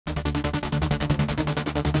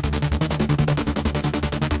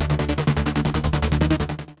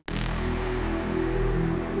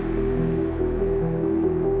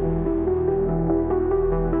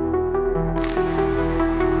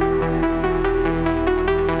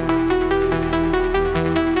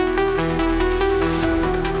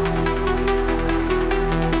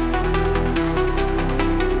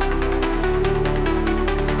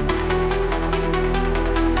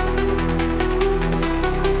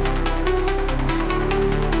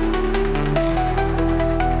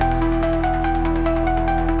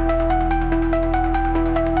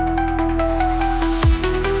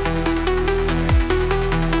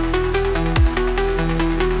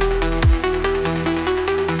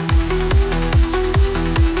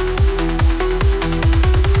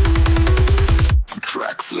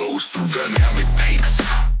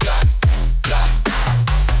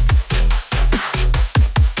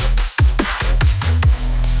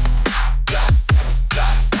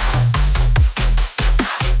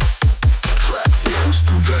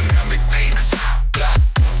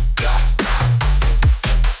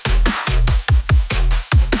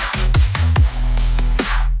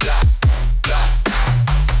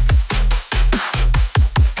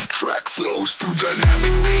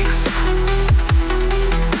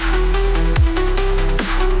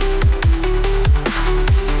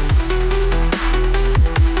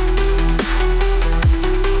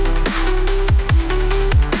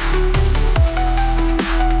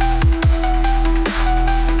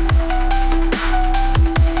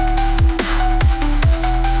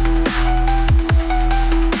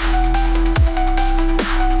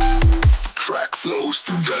flows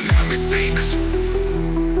through dynamic peaks.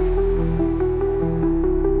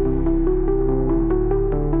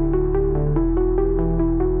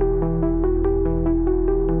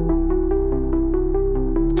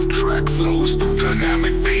 Track flows through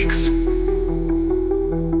dynamic peaks.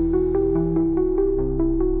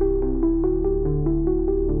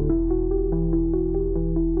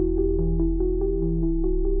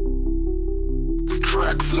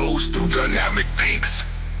 Track flows through dynamic peaks.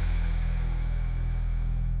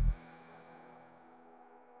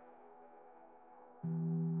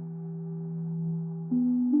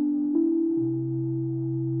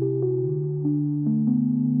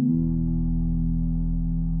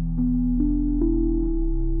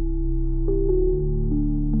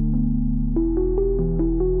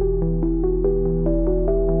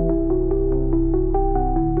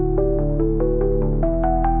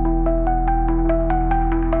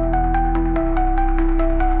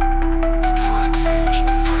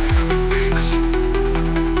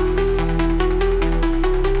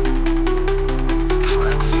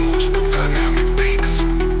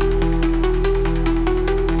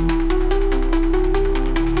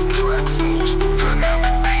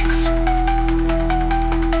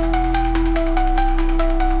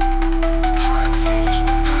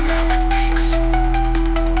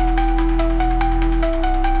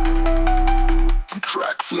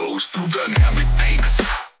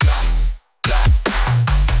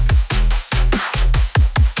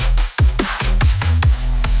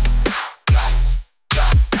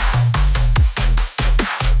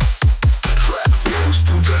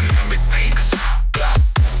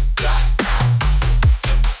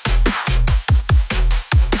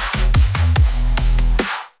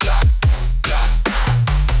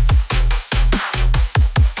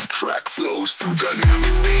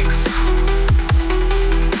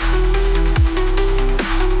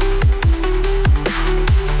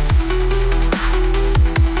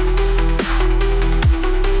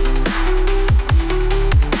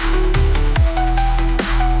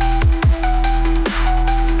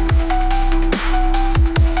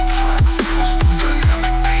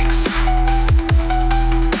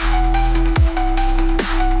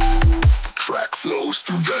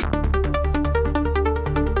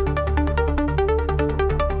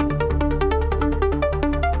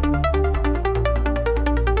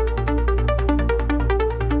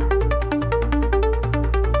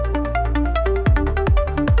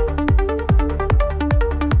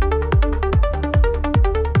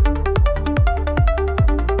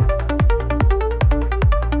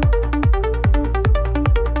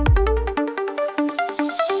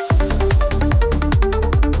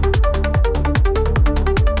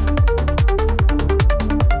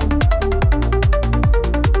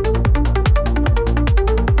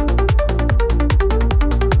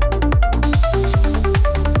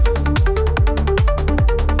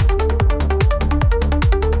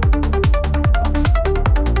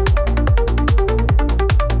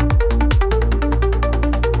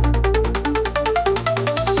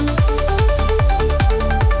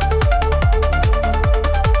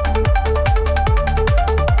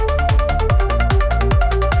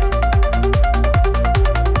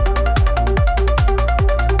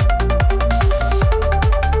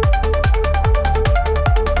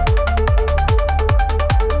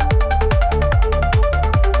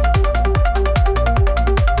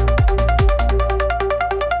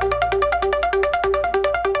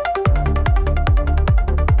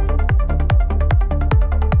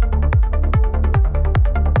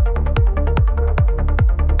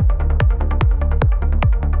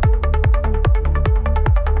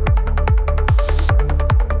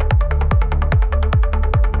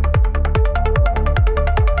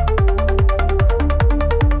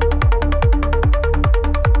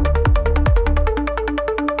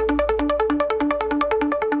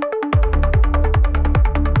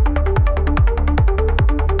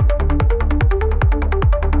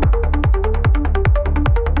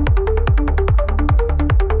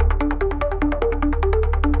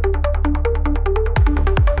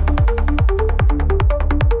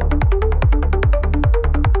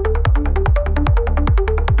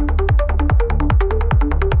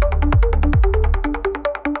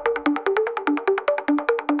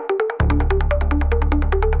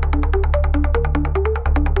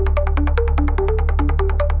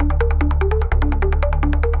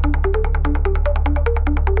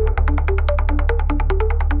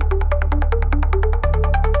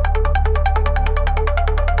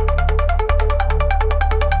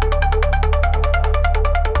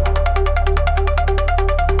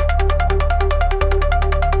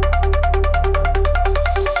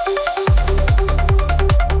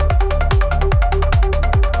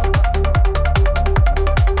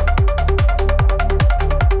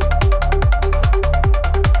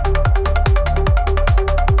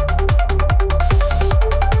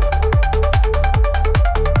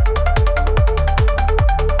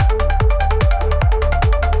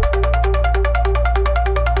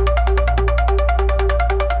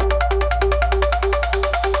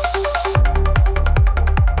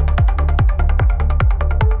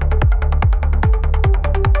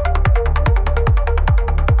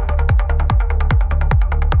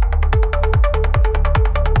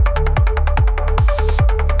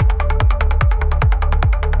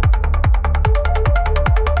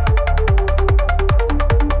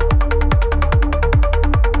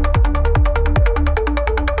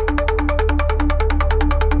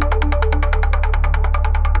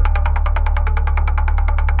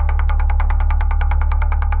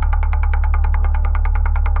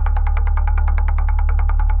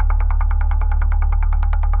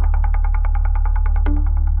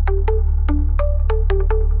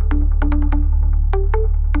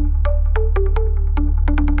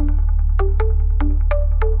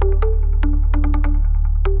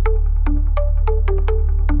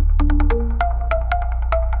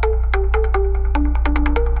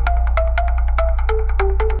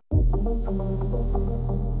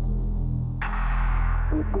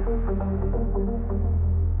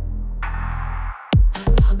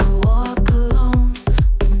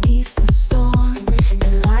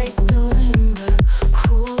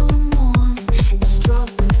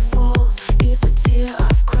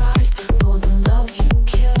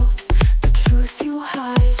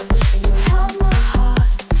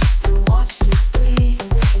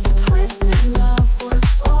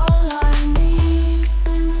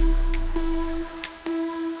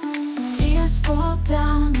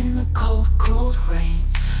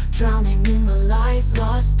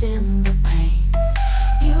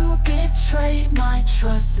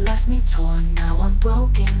 trust left me torn. Now I'm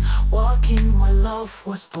broken, walking where love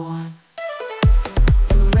was born.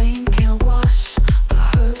 The rain can't wash the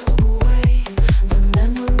hurt away. The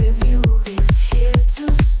memory of you is here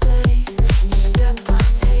to stay. Each step I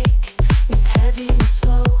take is heavy and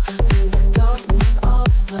slow. Through the darkness of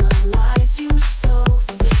the lies you sow.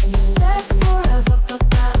 You said forever, but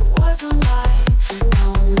that was a lie.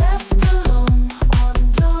 Now I'm left alone,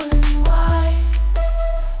 wondering why.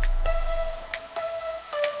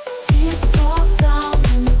 Tears fall down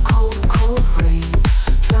in the cold, cold rain,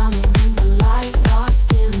 drowning in the lies,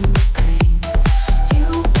 lost in the pain.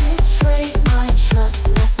 You betrayed my trust,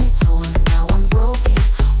 left me torn. Now I'm broken,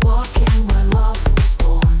 walking where love was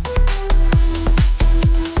born.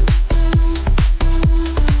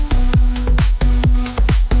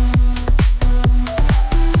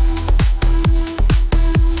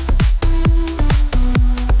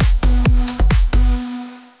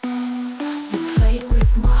 You played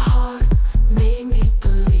with my heart, made me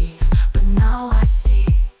believe, but now I see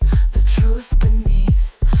the truth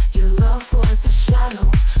beneath. Your love was a shadow,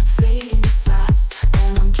 fading fast,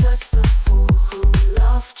 and I'm just the fool who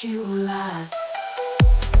loved you last.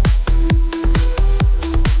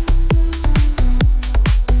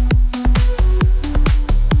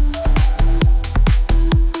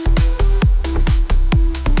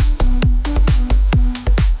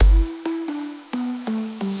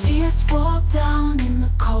 Tears fall down in the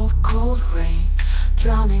cold, cold rain,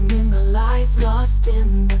 drowning in the lies, lost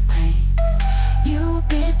in the pain. You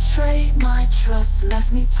betrayed my trust,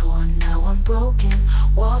 left me torn. Now I'm broken,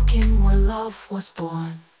 walking where love was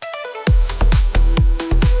born.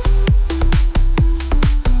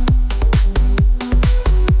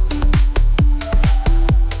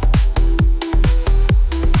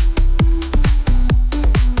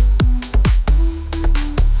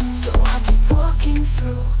 So I keep walking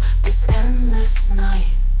through this endless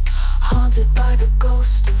night, haunted by the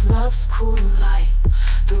ghost of love's cool light.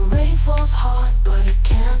 The rain falls hard, but it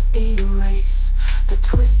can't erase the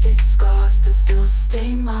twisted scars that still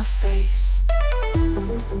stain my face.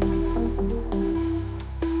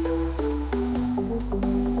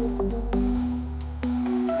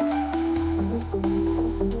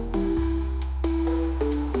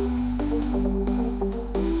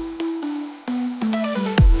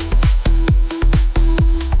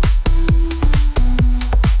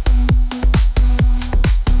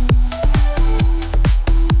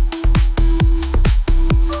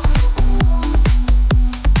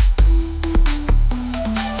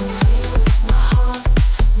 My heart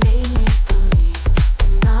made me believe, but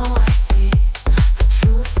now I see the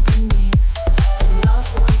truth beneath. Your love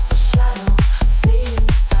was a shadow, fading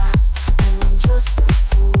fast, and I'm just the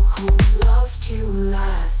fool who loved you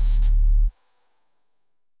last.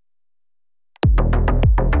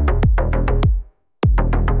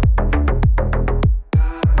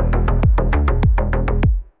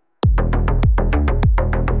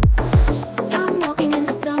 I'm walking in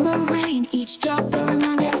the summer rain, each drop a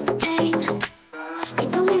reminder of the pain. You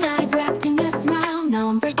told me lies wrapped in your smile. Now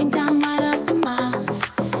I'm breaking down mile after mile.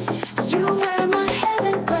 You were my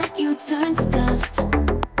heaven, but you turned to dust.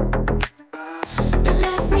 You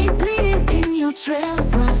left me bleeding in your trail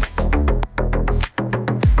of rust.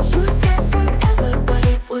 You said forever, but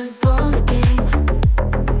it was all a game.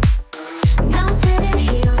 Now I'm standing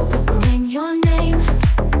here whispering your name,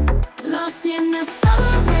 lost in the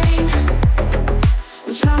summer rain,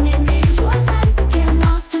 drowning in your eyes again.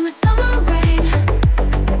 Lost in the summer rain,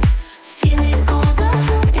 feeling all the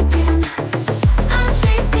hurt again. I'm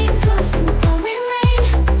chasing ghosts in the pouring rain,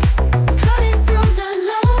 cutting through the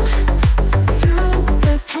low, through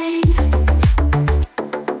the pain.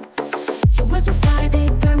 Your words were fire, they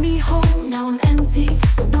burned me whole. Now I'm empty,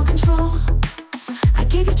 with no control. I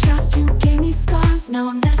gave you trust, you gave me scars. Now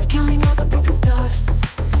I'm left counting all the broken stars.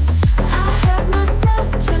 I hurt myself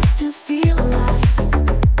just to feel alive,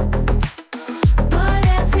 but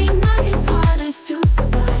every night it's harder to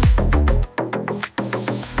survive.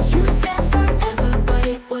 You said forever, but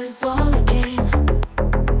it was all a game.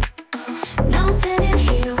 Now I'm standing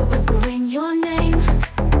here whispering your name,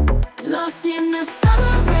 lost in the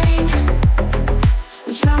summer rain,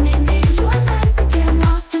 drowning in your eyes again.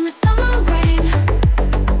 Lost in the summer rain,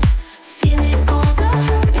 feeling all the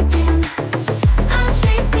hurt again. I'm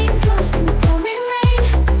chasing ghosts in the pouring rain,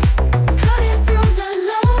 cutting through the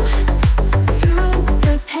low, through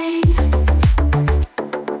the pain.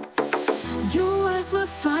 Your words were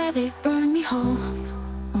fire, they burned me whole.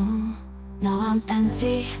 Now I'm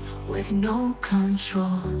empty, with no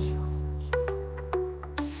control.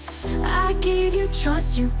 I gave you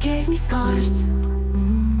trust, you gave me scars.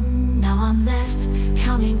 Now I'm left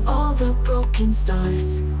counting all the broken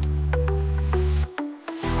stars.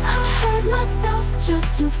 I hurt myself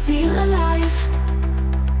just to feel alive,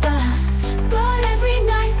 but every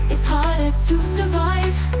night it's harder to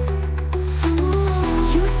survive.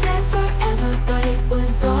 You said forever, but it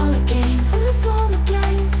was all a game. It was all a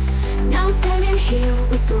game. Now I'm standing here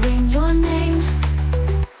whispering your name,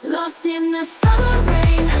 lost in the summer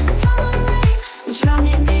rain,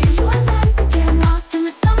 drowning in your lies again. Lost in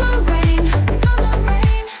the summer rain,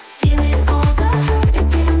 feeling all the hurt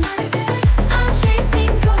again. I'm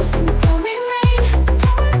chasing ghosts in the pouring rain,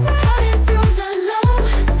 cutting through the love,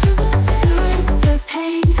 through the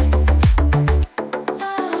pain.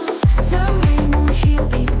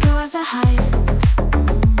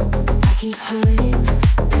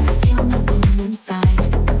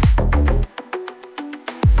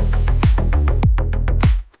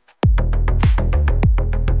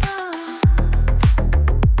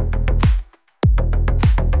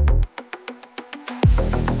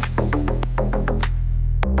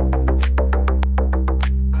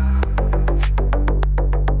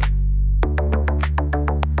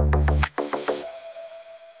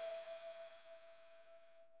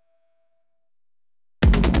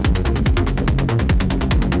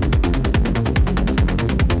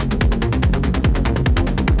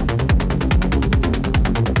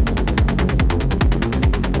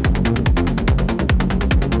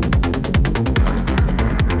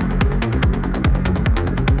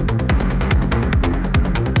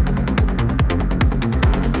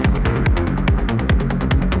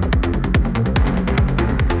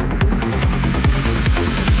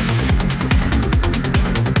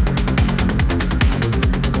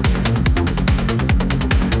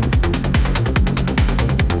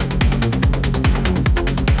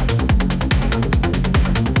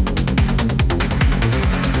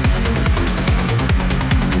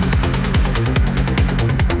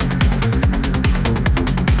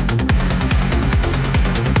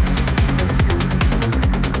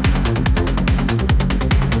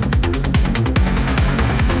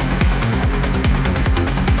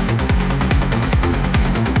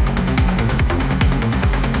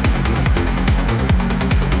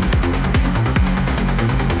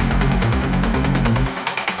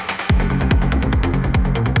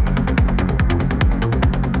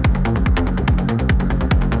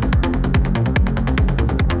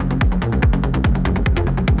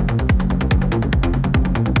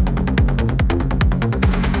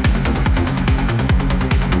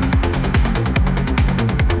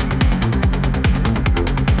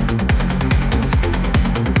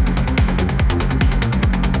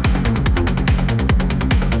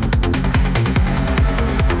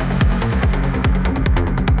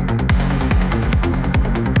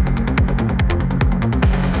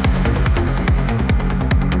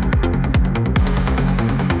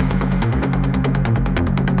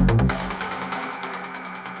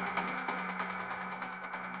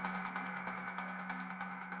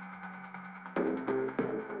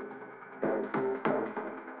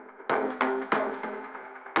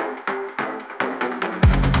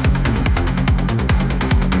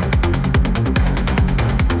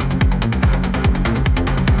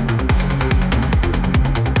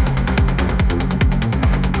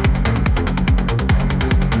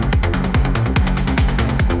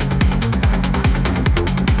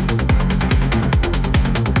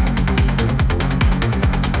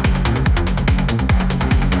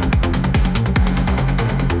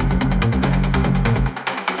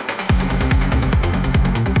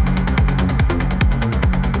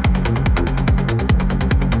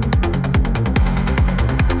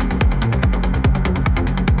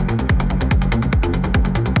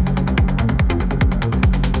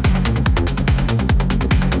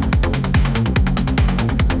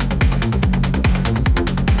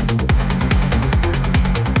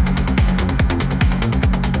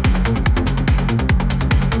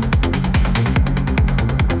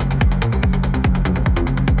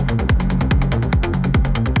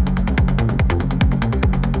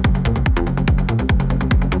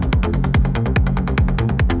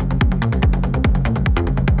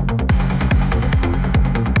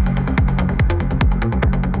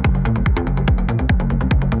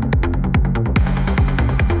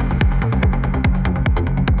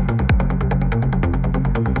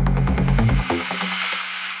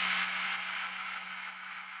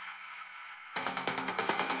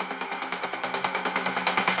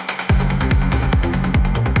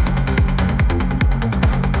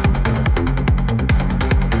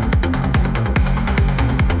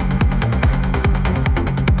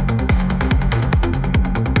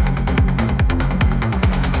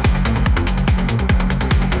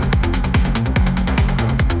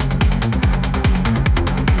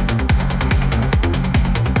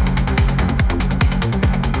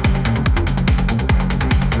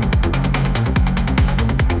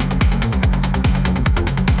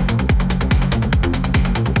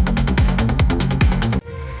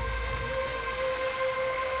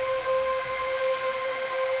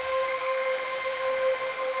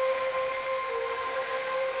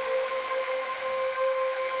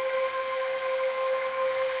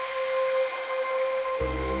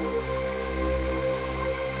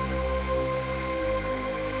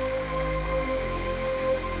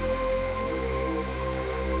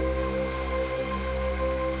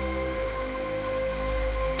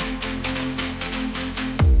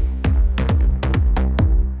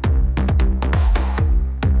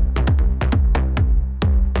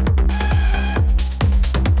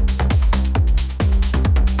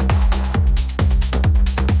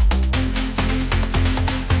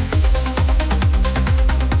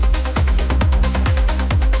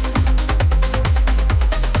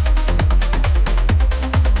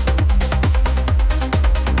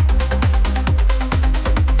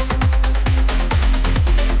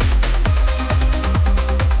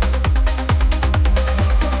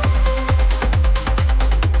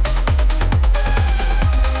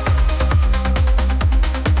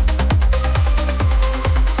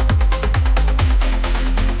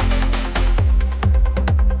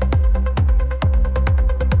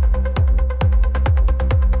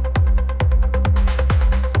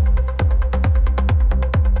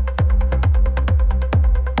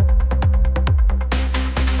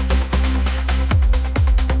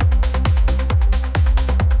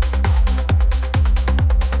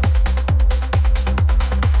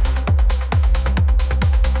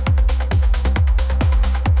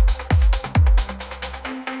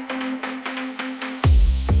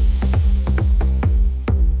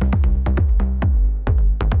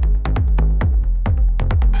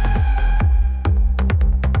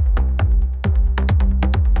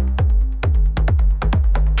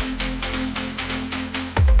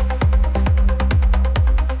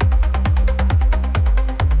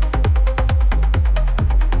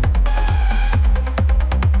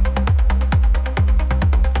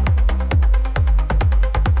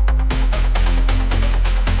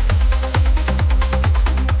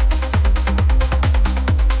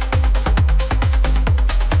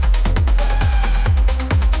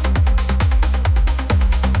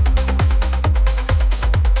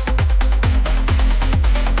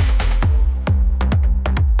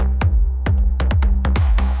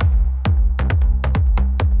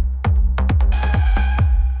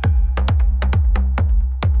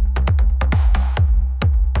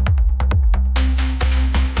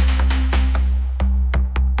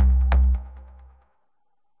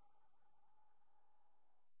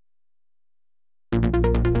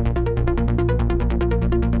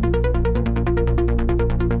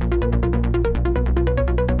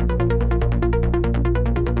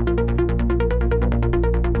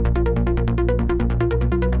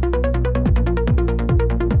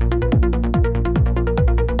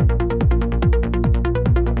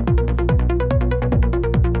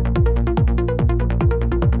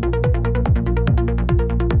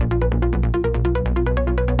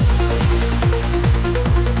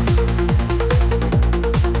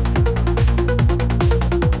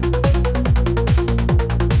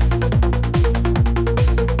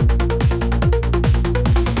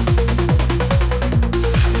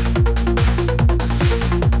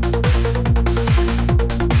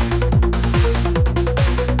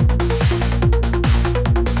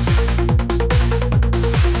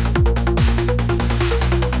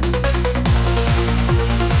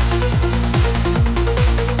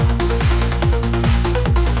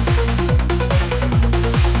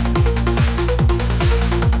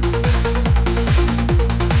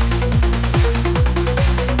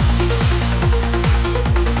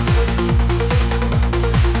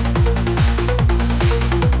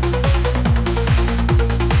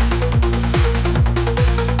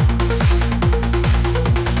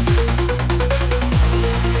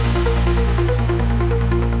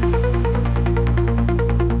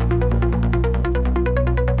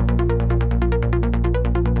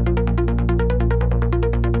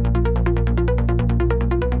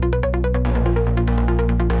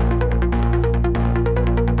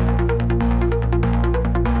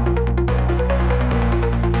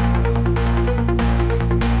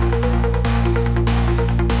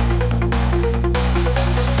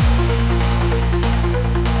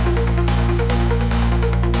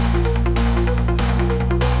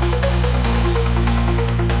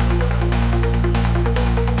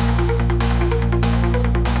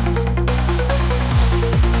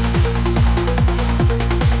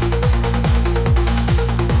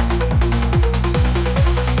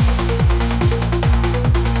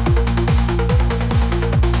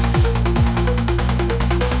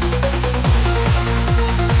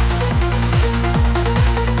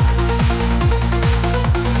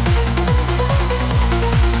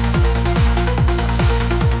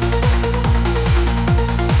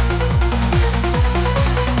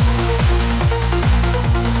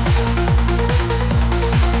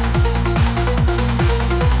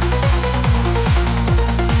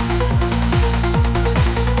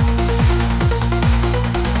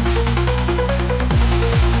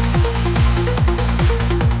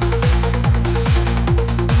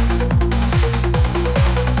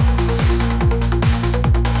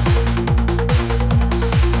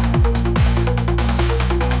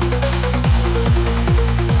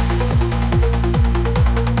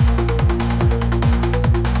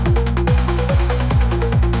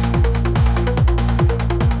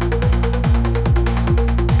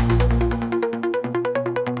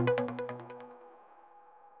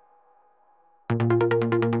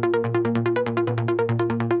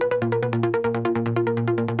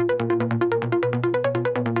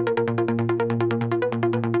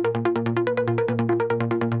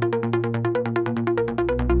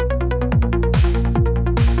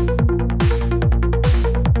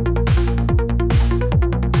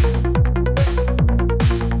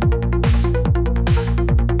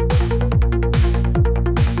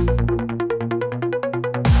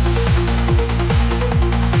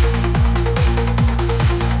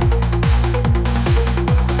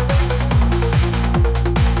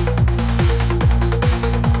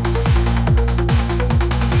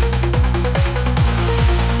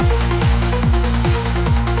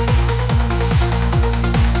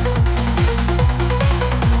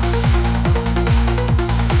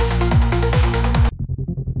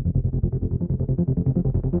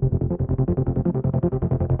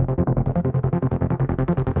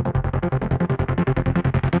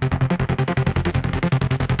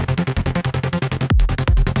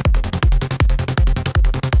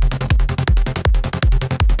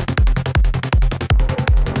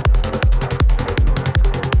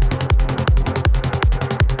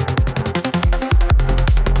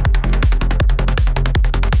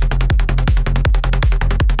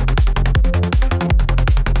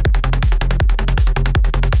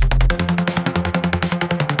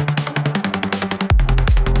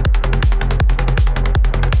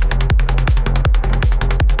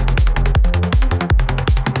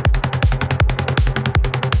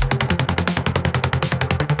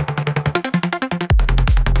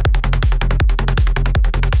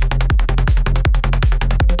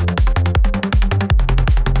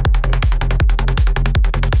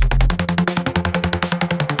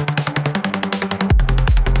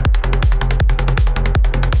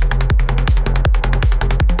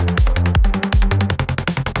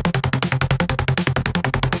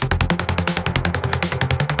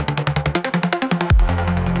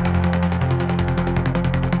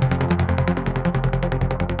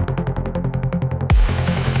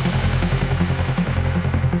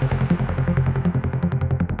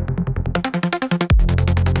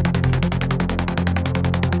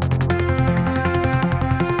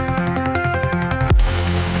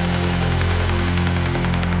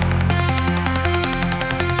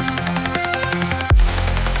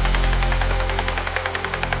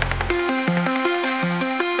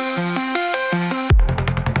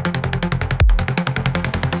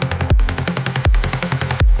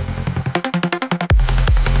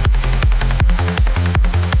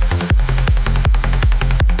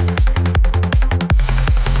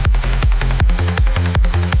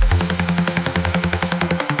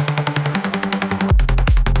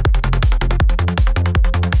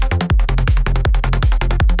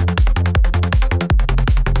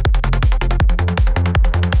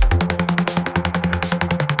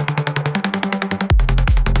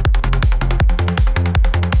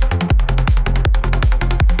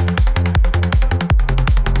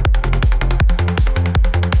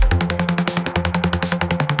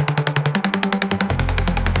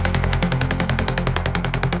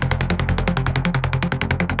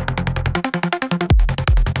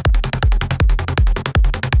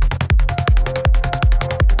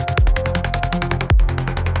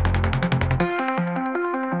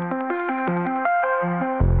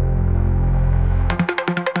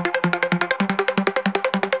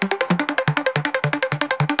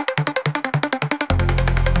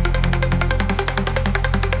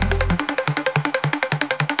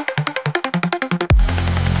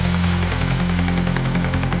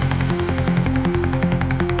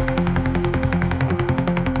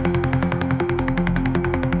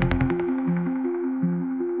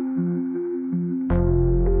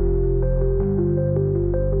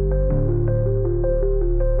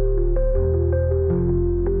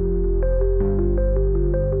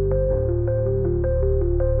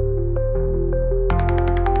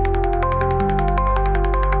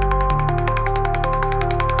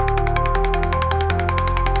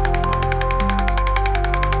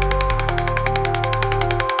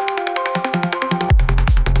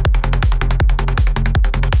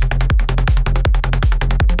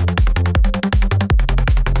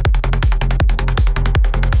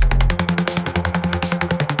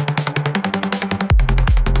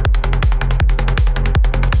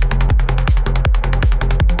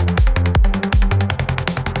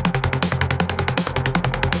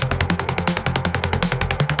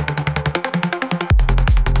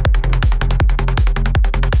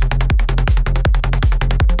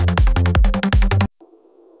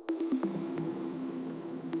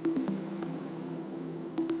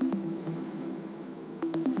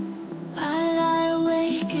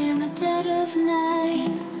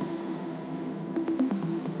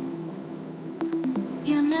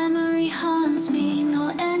 haunts me,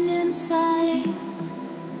 no end in sight.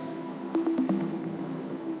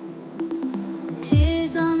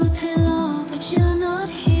 Tears on the pillow, but you're not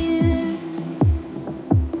here.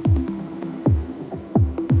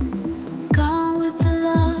 Gone with the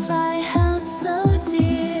love I held so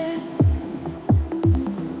dear.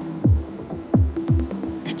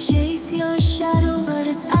 I chase your shadow, but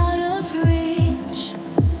it's out of reach.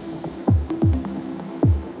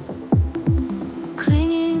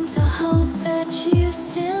 Clinging to hope that you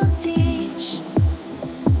still teach.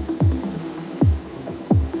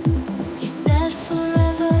 You said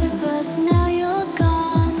forever, but now you're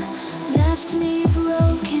gone. Left me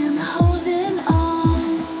broken, holding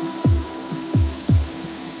on.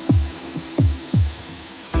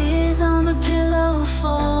 Tears on the pillow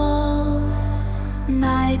fall.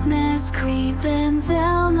 Nightmares creeping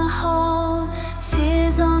down the hall.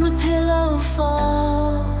 Tears on the pillow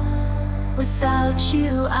fall. Without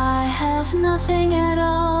you, I have nothing at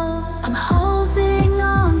all. I'm holding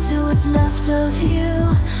on to what's left of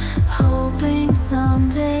you, hoping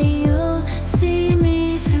someday you'll see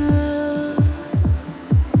me through.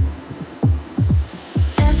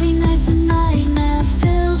 Every night's a nightmare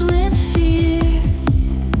filled with fear.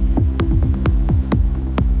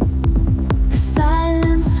 The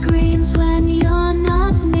silence screams when you're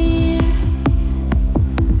not near.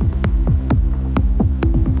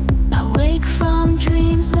 I wake from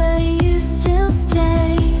dreams where you still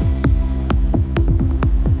stay.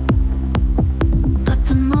 But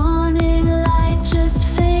the morning light just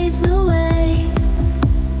fades away.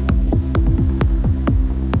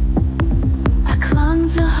 I clung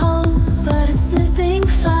to hope, but it's slipping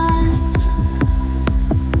fast.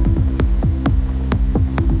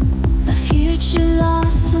 A future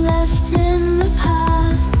lost, left in the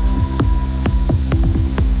past.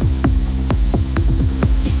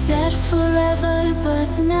 You said forever, but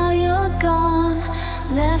now you're gone.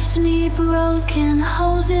 Left me broken,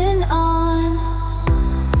 holding on.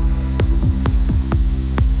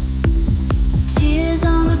 Tears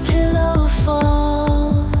on the pillow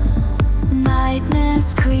fall.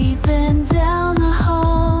 Nightmares creeping down the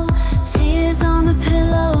hall. Tears on the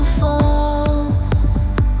pillow fall.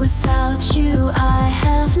 Without you, I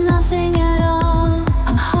have nothing at all.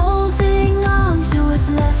 I'm holding on to what's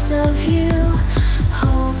left of you,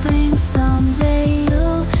 hoping someday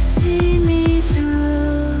you'll see me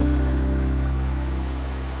through.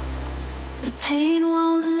 The pain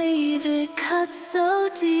won't leave, it cuts so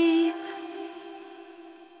deep.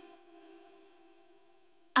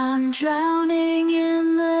 I'm drowning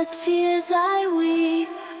in the tears I weep.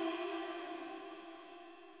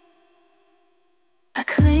 I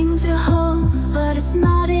cling to hope, but it's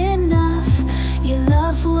not enough. Your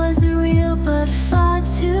love was real, but far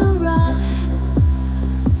too rough.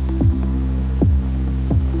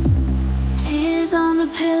 Tears on the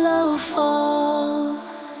pillow fall.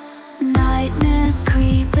 Nightmares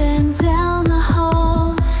creeping down the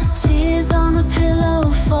hall. Tears on the pillow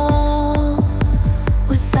fall.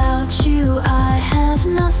 Without you, I have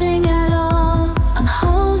nothing at all. I'm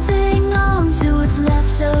holding on to what's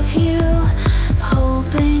left of you,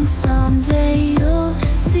 hoping someday you'll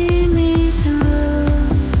see me through.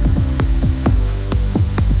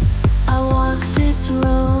 I walk this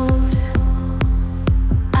road,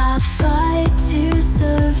 I fight to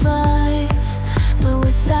survive, but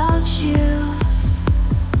without you,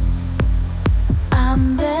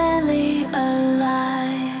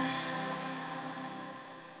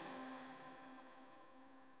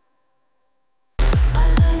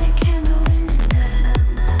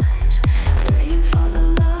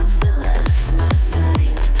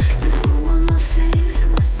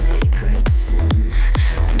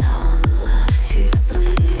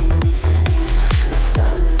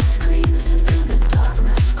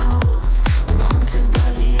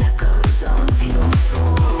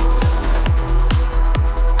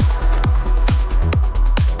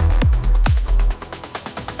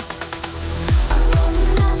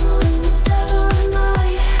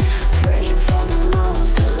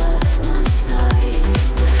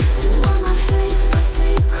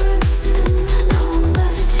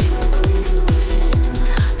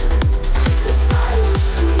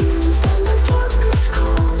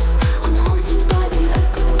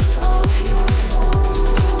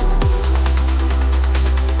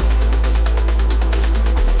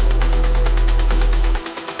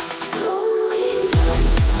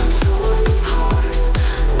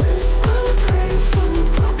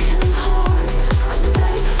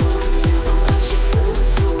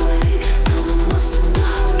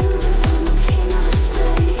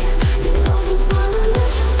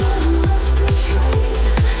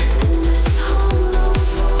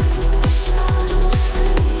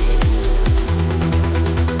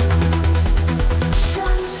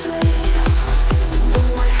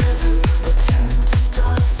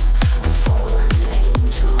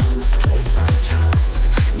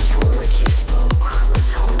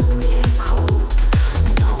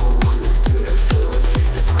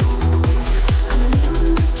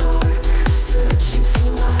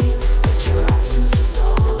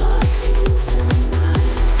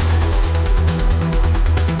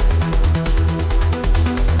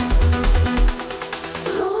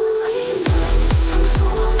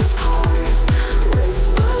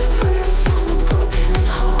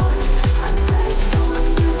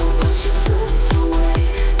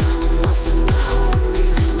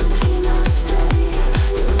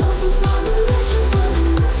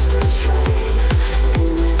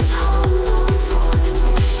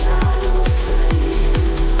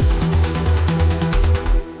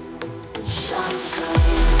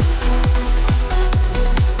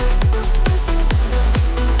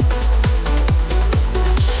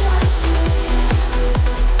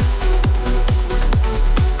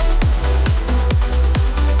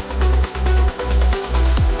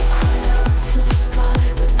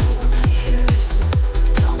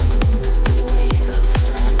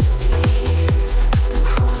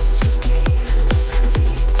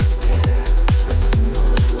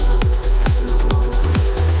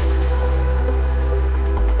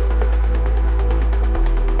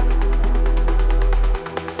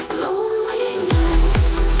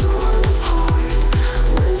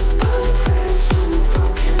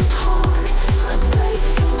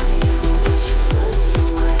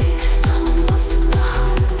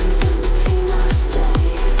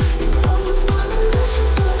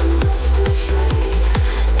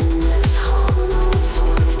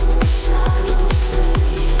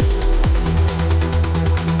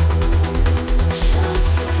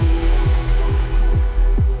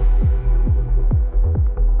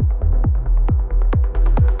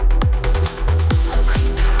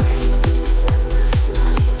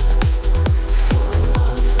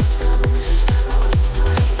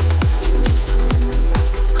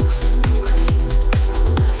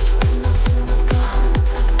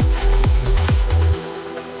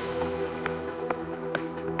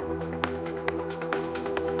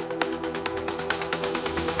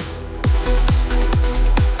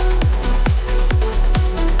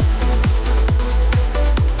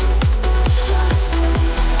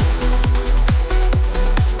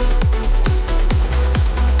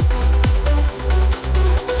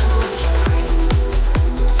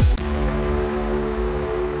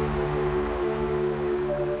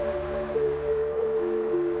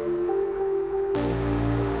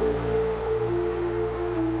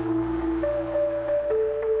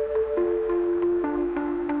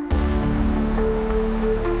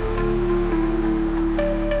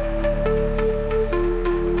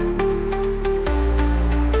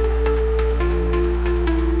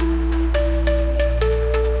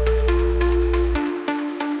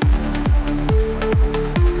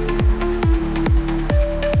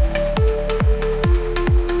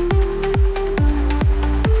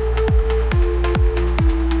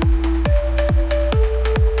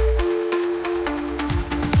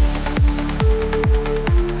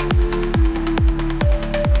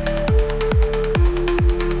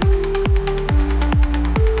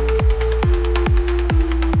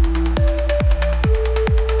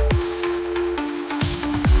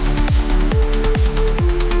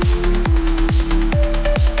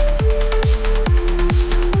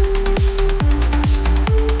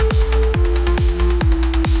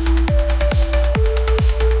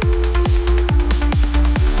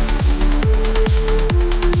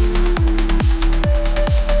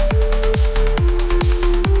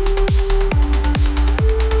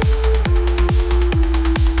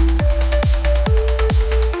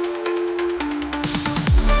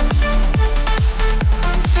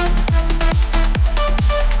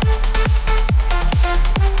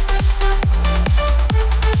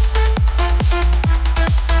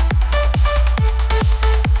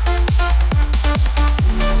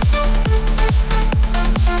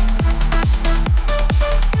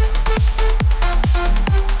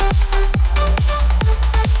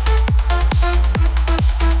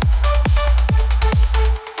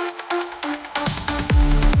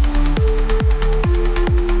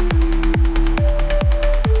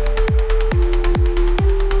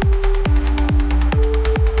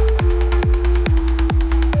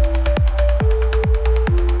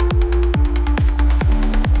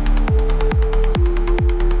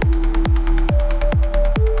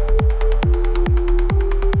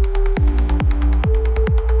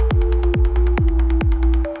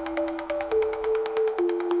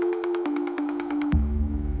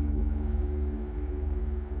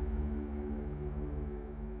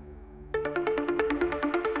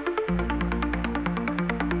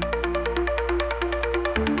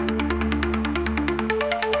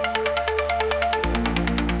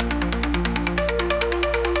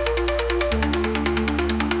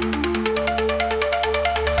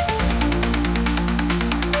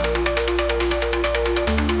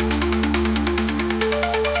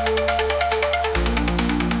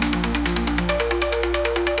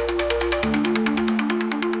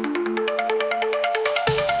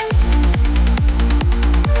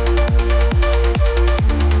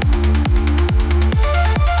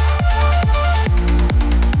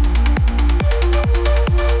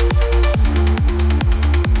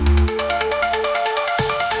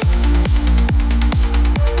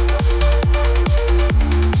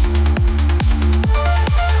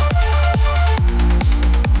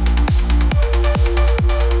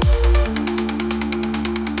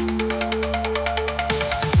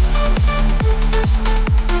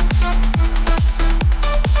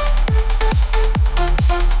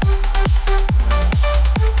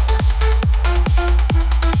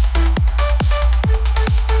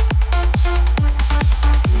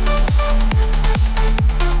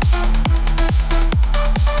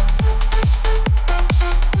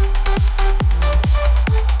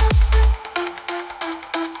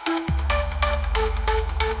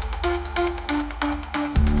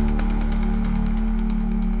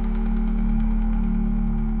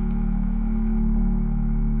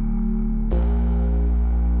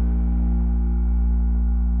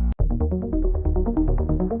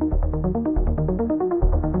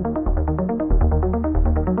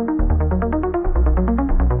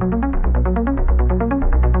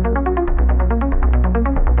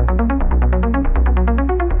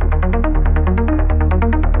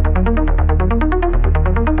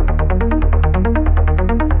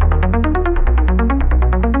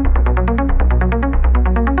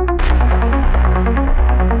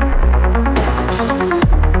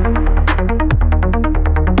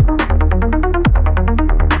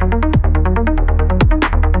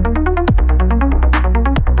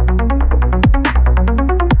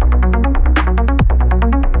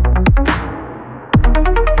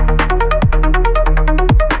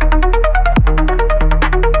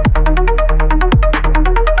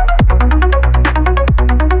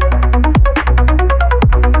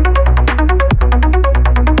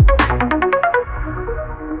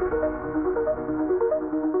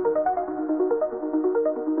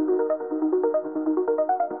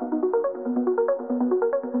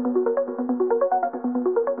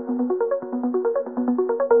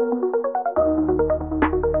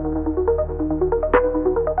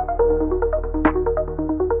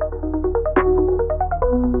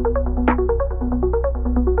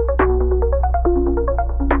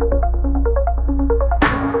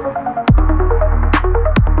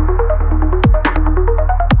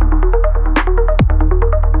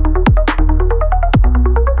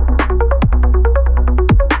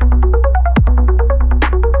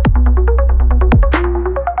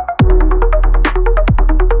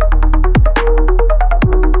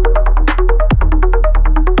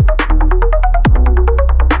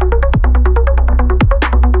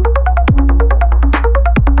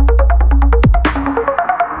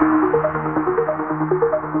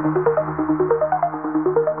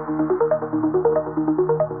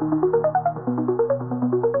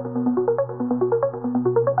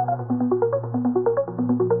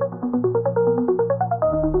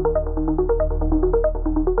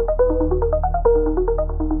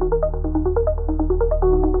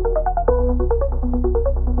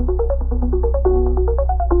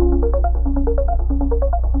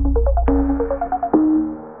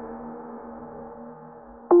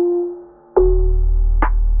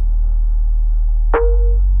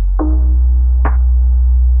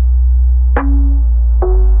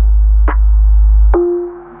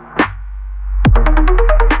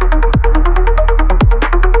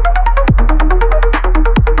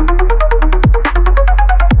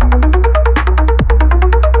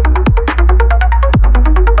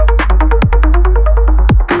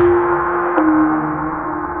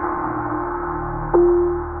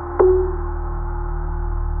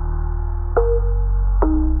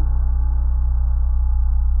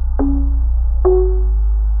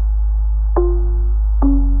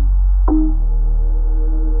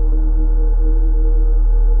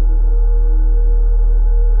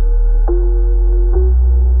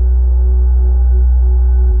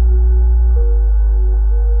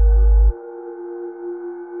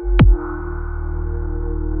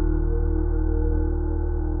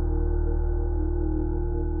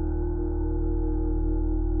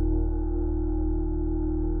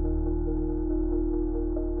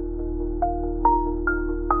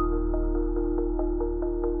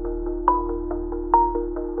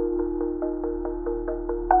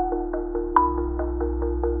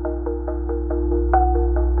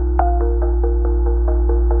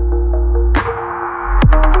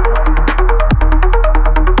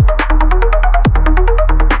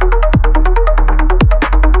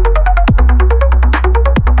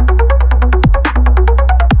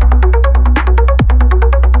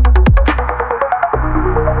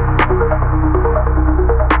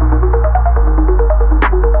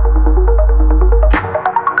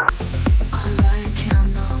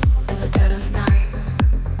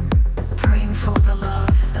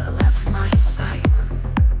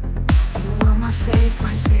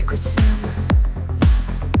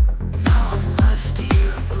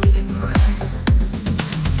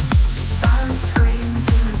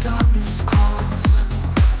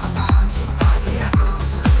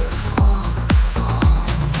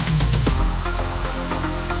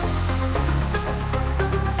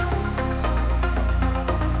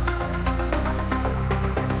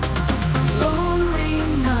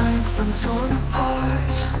 I'm torn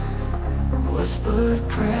apart. Whispered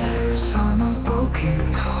prayers from a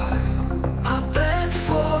broken heart. I begged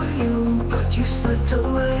for you, but you slipped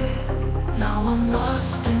away. Now I'm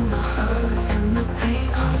lost in the hurt and the pain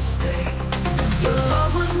I stay. Your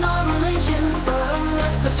love was not religion, but I'm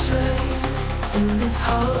left betrayed in this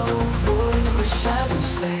hollow void where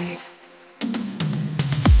shadows fade.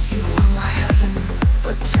 You were my heaven,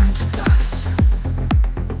 but turned to dust.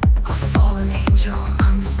 A fallen angel,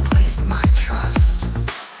 I misplaced my trust.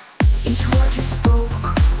 Each word you spoke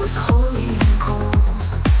was holy and cold.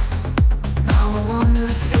 Now I wander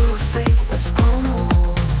through a faith that's grown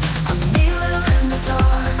old. I'm kneeling in the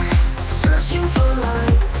dark, searching for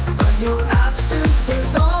light, but your absence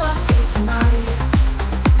is all I feel tonight.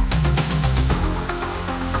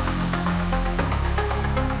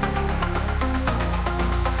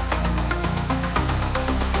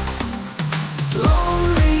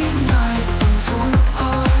 Lonely nights, I'm torn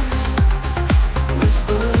apart.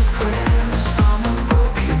 Whispered prayers from a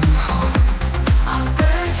broken heart. I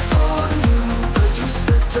begged for you, but you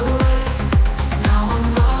slipped away. Now I'm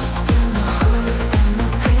lost in the hurt and the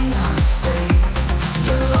pain I stay.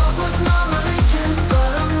 Your love was not religion,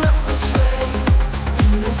 but I'm left betrayed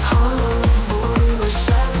in this hollow void where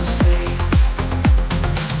shadows fade.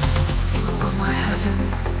 You were my heaven,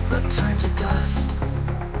 but turned to dust.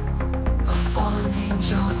 A fallen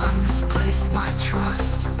angel, I misplaced my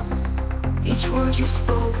trust. Each word you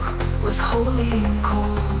spoke was holy and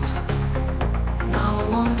cold. Now I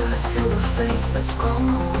wander through a faith that's grown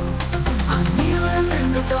old. I'm kneeling in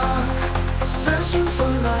the dark, searching for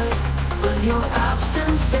light, but your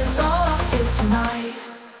absence is all I feel tonight.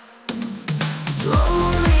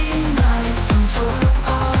 Lonely nights, I'm torn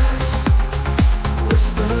apart.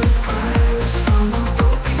 Whispered prayers from a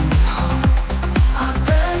broken heart. I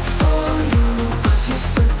begged for you, but you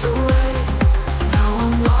slipped away. Now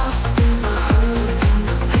I'm lost in the hurt and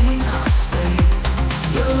the pain I stay.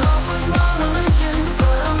 Your love was my religion,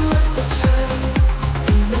 but I'm left betrayed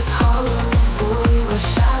in this hollow void where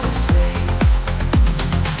shadows fade.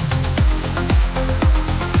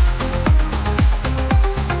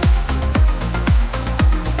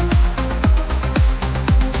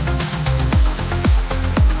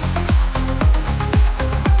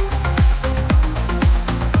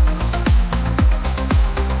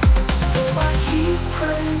 So I keep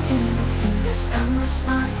praying in this endless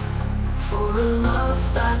night for a love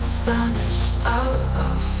that's vanished out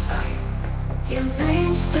of sight. Your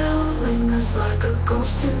name still lingers like a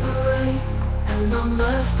ghost in the rain, and I'm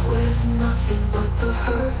left with nothing but the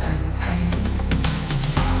hurt and pain.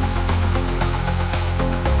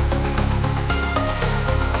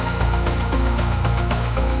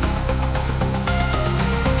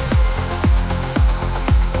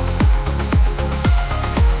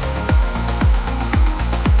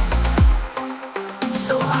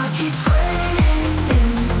 So I keep praying in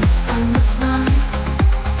this endless night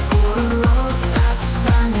for a love that's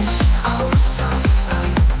vanished out of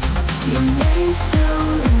sight. Your name still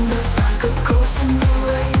lingers like a ghost in the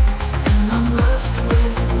rain, and I'm left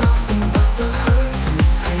with nothing but the hurt and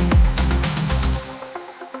pain.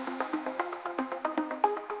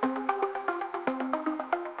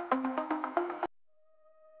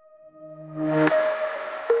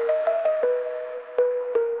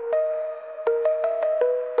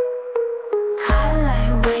 I lie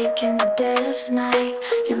awake in the dead of night.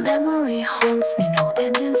 Your memory haunts me, no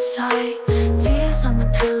end in sight. Tears on the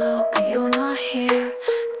pillow, but you're not here.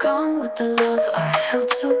 Gone with the love I held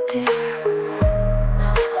so dear.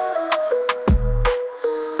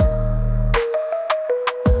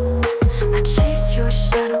 I chase your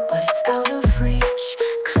shadow, but it's out of reach.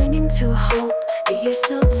 Clinging to hope that you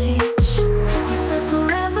still teach. You said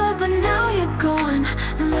forever, but now you're gone.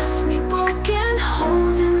 Left me broken,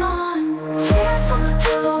 holding on. Tears on the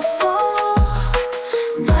pillow fall.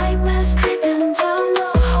 Nightmares creeping down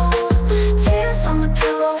the hall. Tears on the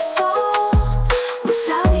pillow fall.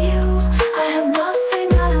 Without you, I have nothing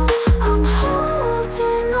at all. I'm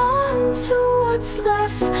holding on to what's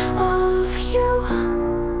left of you,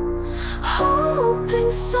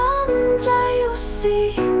 hoping someday you'll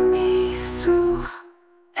see me through.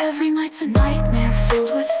 Every night's a nightmare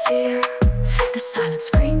filled with fear. The silence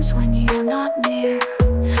screams when you're not near.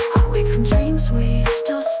 I wake from dreams where you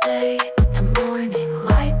still stay, but the morning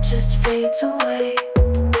light just fades away.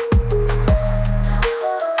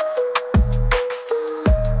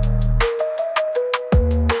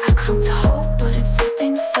 I clung to hope, but it's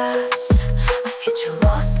slipping fast. A future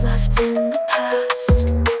lost, left in the past.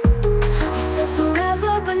 You said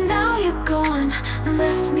forever, but now you're gone.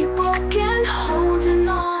 Left me broken, holding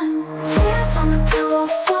on. Tears on the pillow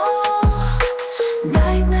fall.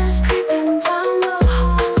 Nightmares creep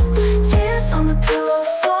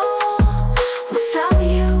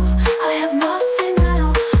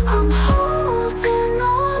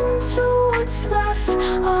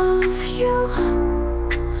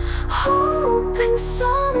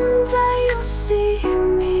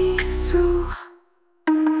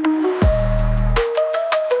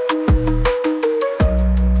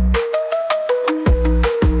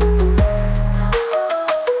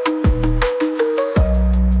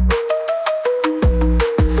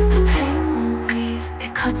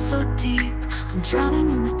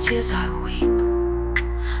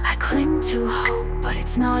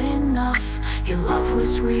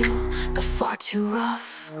real, but far too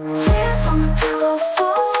rough. Tears on the pillow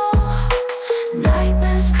fall,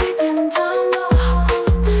 nightmares creeping down the hall.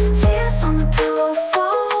 Tears on the pillow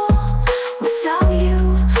fall, without you,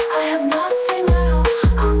 I have nothing at all.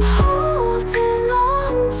 I'm holding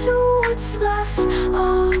on to what's left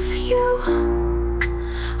of you,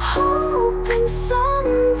 hoping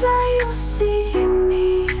someday you'll see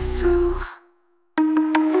me through.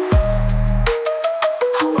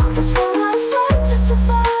 I walk this world and fight to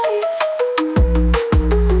survive.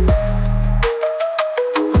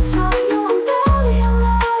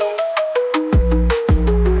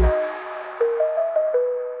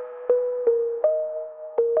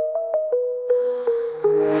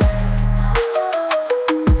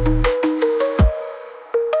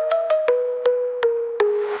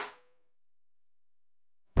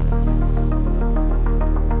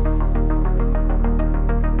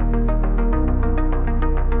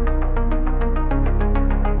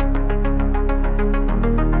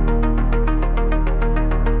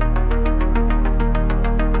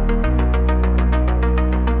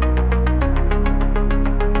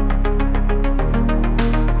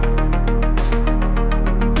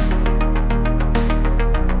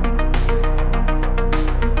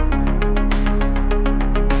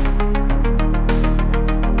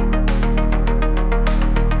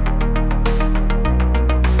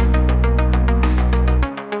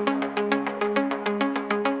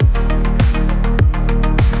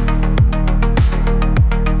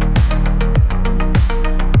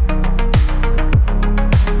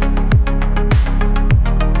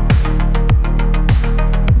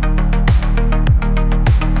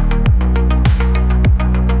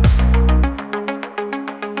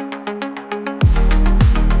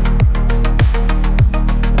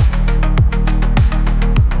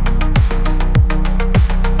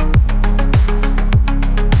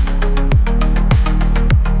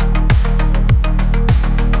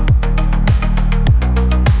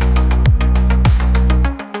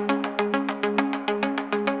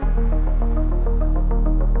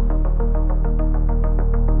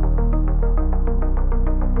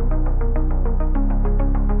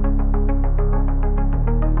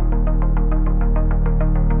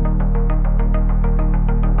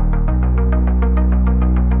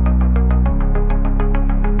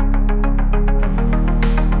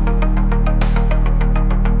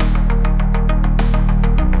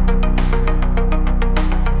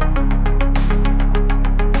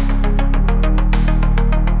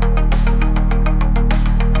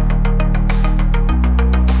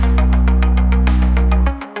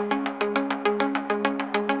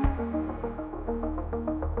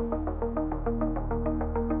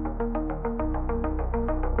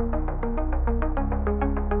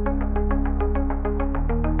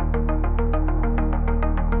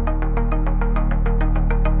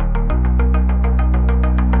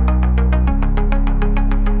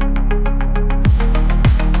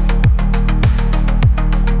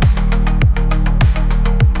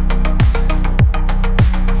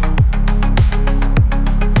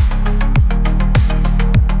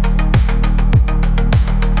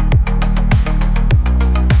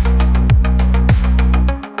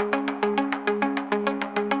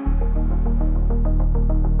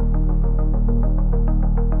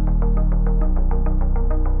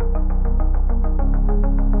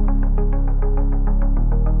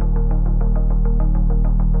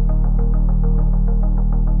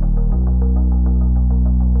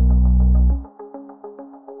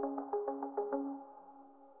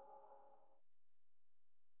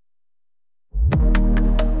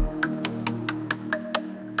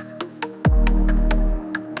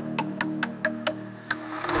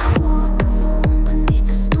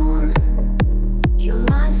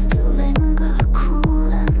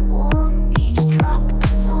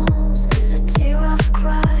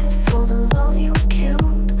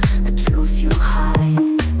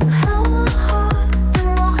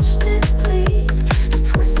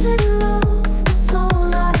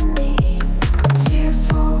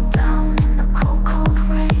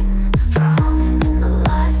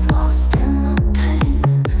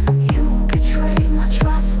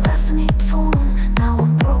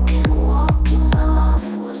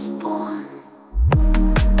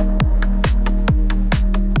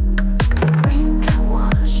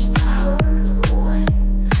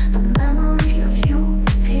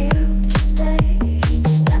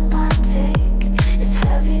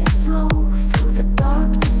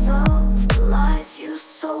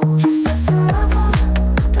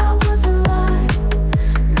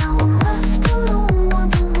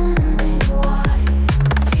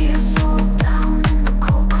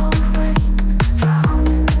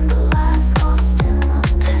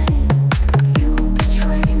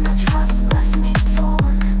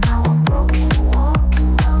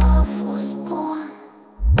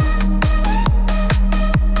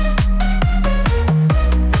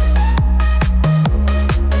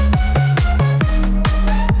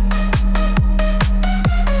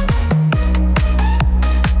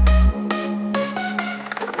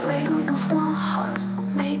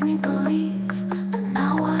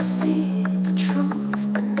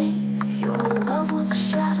 was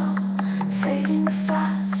a shadow, fading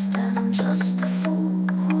fast, and I'm just the fool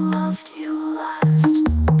who loved you last.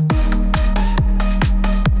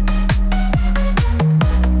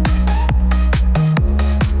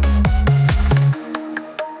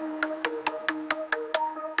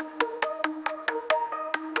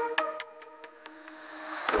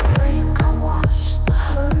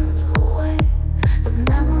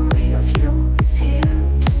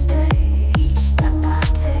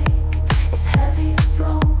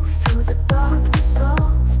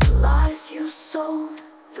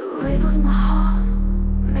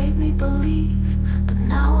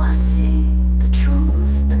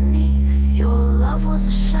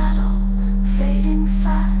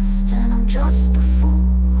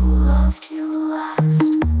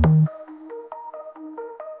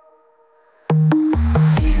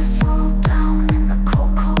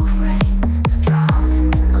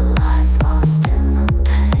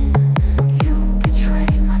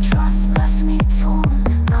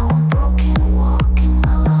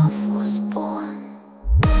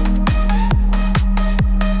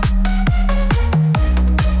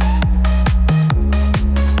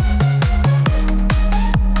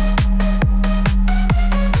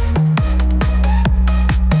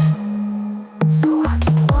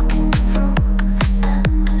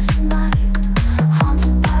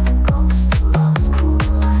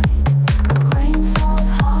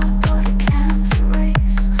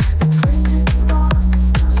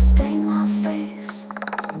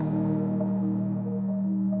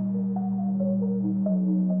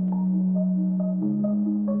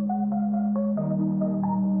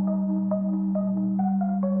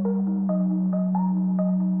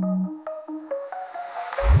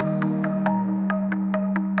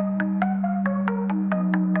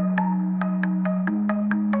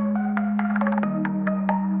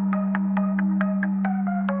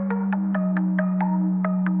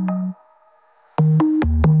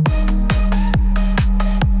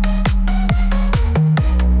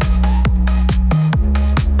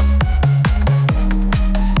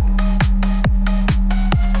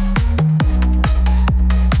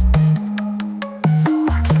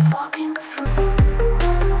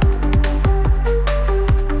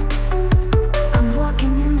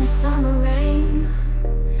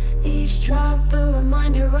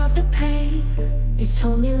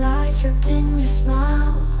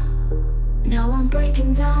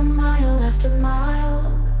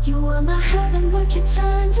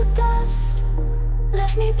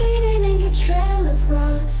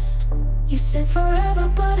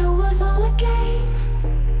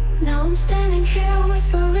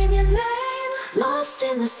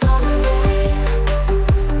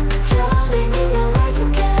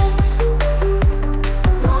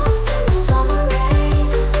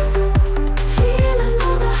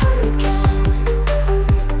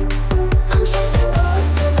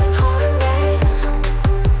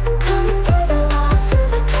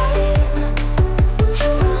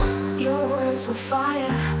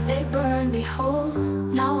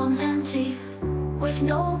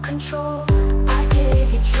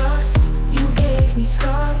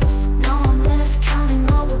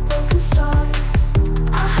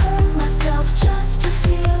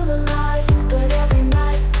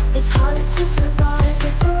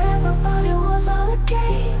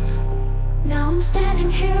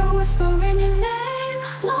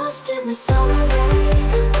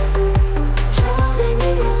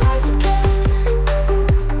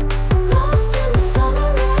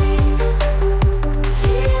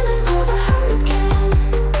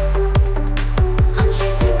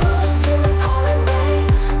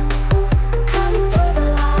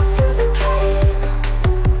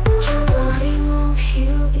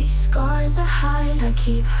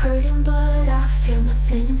 Keep hurting, but I feel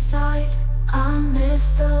nothing inside. I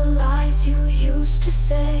miss the lies you used to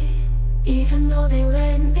say, even though they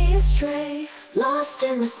led me astray. Lost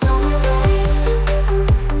in the summer rain.